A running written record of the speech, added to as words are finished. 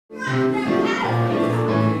How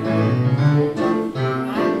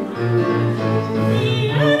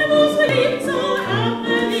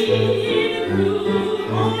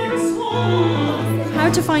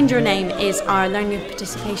to Find Your Name is our learning and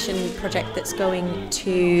participation project that's going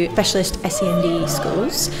to specialist SEND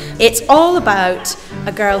schools. It's all about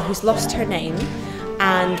a girl who's lost her name,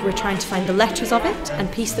 and we're trying to find the letters of it and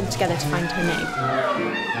piece them together to find her name.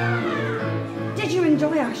 Did you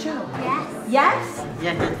enjoy our show? Yes. Yes?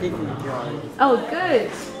 Yes, I did enjoy. Oh, good.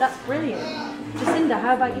 That's brilliant. Jacinda,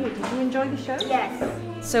 how about you? Did you enjoy the show?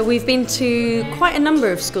 Yes. So we've been to quite a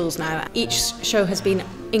number of schools now. Each show has been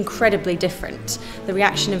incredibly different. The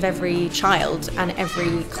reaction of every child and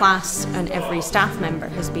every class and every staff member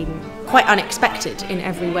has been quite unexpected in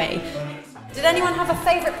every way. Did anyone have a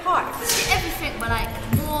favourite part? Everything, but like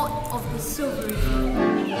more of the silvery.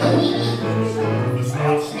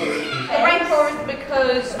 The rainforest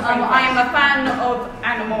because I am a fan of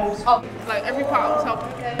animals. Oh, like every part I was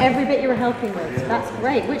helping. Every bit you were helping with. That's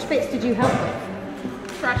great. Which bits did you help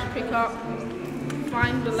with? Trash pickup,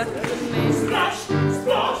 find the letters of the name.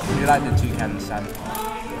 You like the Toucan Sam?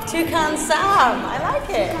 Toucan Sam, I like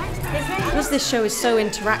it. Because this show is so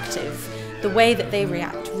interactive, the way that they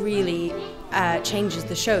react really changes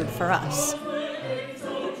the show for us.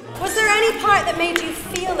 Was there any part that made you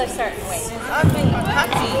feel a certain way? I think I'm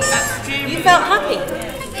happy. You felt happy?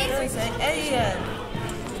 It's an alien.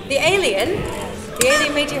 The alien? The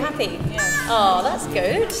alien made you happy? Yes. Oh, that's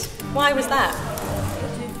good. Why was that?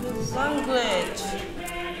 Language.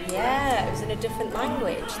 Yeah, it was in a different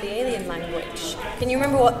language, the alien language. Can you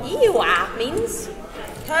remember what Iwa means?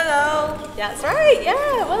 Hello. That's right,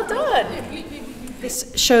 yeah, well done.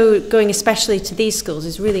 This show, going especially to these schools,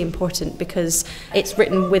 is really important because it's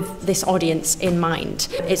written with this audience in mind.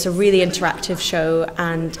 It's a really interactive show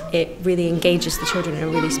and it really engages the children in a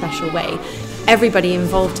really special way. Everybody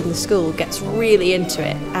involved in the school gets really into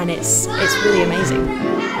it and it's really amazing.